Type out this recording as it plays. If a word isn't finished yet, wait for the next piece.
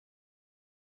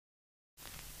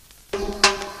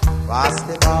Pass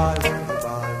the ball, go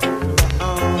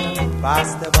round. Pass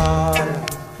the ball,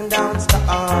 don't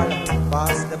stall.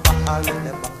 Pass the ball, let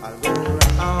the ball go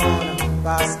round.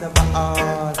 Pass the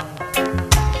ball.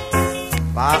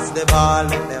 Pass the ball,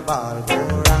 let the ball go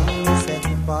round. Say,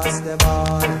 pass the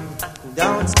ball,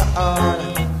 don't stall.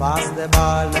 Pass the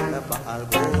ball, let the ball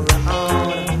go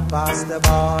round. Pass the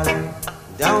ball,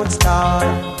 don't stall.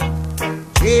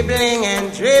 Dribbling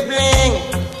and dribbling,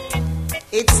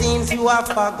 it seems you have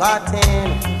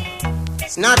forgotten.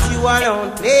 It's not you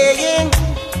alone playing.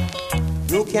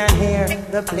 You can hear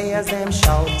the players them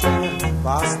shouting.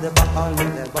 Pass the ball,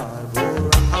 let the ball go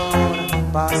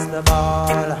round. Pass the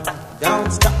ball,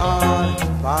 don't stall.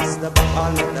 Pass the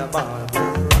ball, let the ball go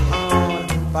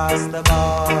round. Pass the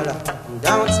ball,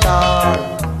 don't stall.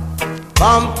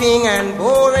 Bumping and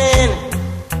boring,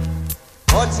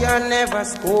 but you're never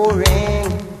scoring.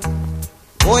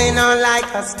 Going on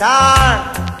like a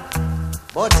star,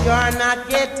 but you're not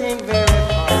getting very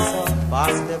far. So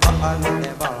pass the ball, let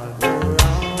the ball go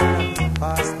round.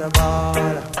 Pass the ball,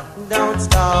 don't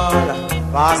stall.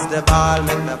 Pass the ball,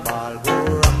 make the ball go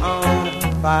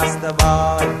round. Pass the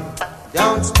ball,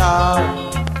 don't stall.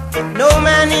 No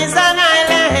man is an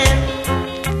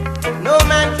island, no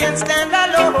man can stand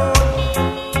alone.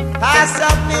 Pass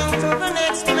something to the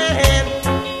next man.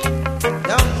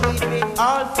 Don't keep it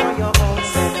all for your own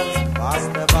self. Pass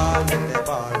the ball, let the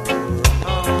ball go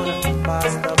round.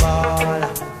 Pass the ball,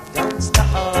 don't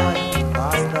stall.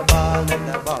 Pass the ball, let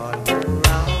the ball go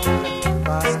round.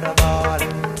 Pass the ball,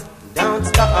 don't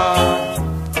stall.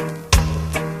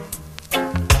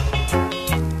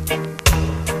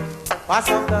 Pass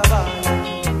up the ball,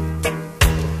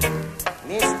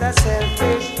 Mr.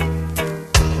 Selfish.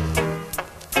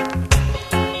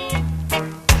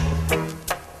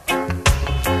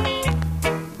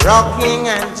 Rocking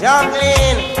and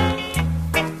juggling,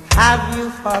 have you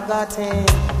forgotten?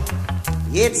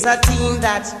 It's a team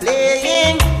that's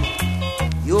playing.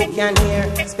 You can hear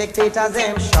spectators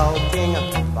them shouting.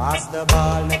 Pass the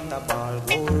ball, make the ball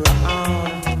go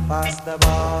round. Pass the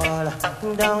ball,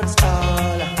 don't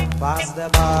stall. Pass the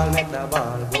ball, make the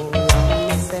ball go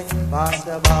round. Say, pass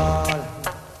the ball.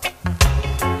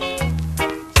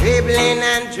 Dribbling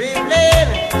and dribbling,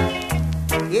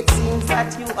 it seems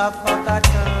that you have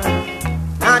forgotten.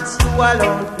 Not you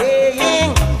alone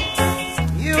playing.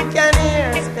 You can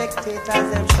hear spectators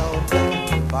them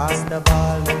shouting. Pass the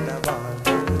ball, make the ball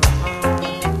go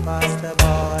round. Pass the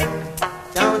ball,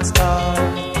 don't stall.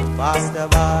 Pass the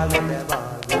ball, make the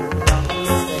ball go round.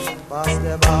 Pass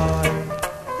the ball,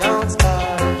 don't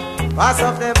stall. Pass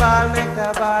off the ball, make the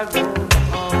ball go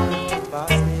round.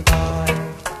 Pass the ball,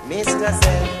 Mr.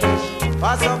 Selfish.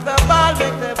 Pass off the ball,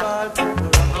 make the ball go round.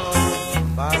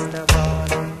 Pass the ball,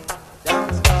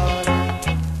 don't stall.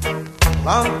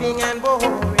 Bumping and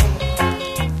boring,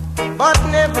 but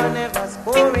never, never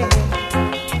scoring.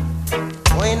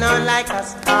 Going on like a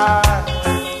star,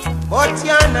 but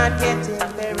you're not getting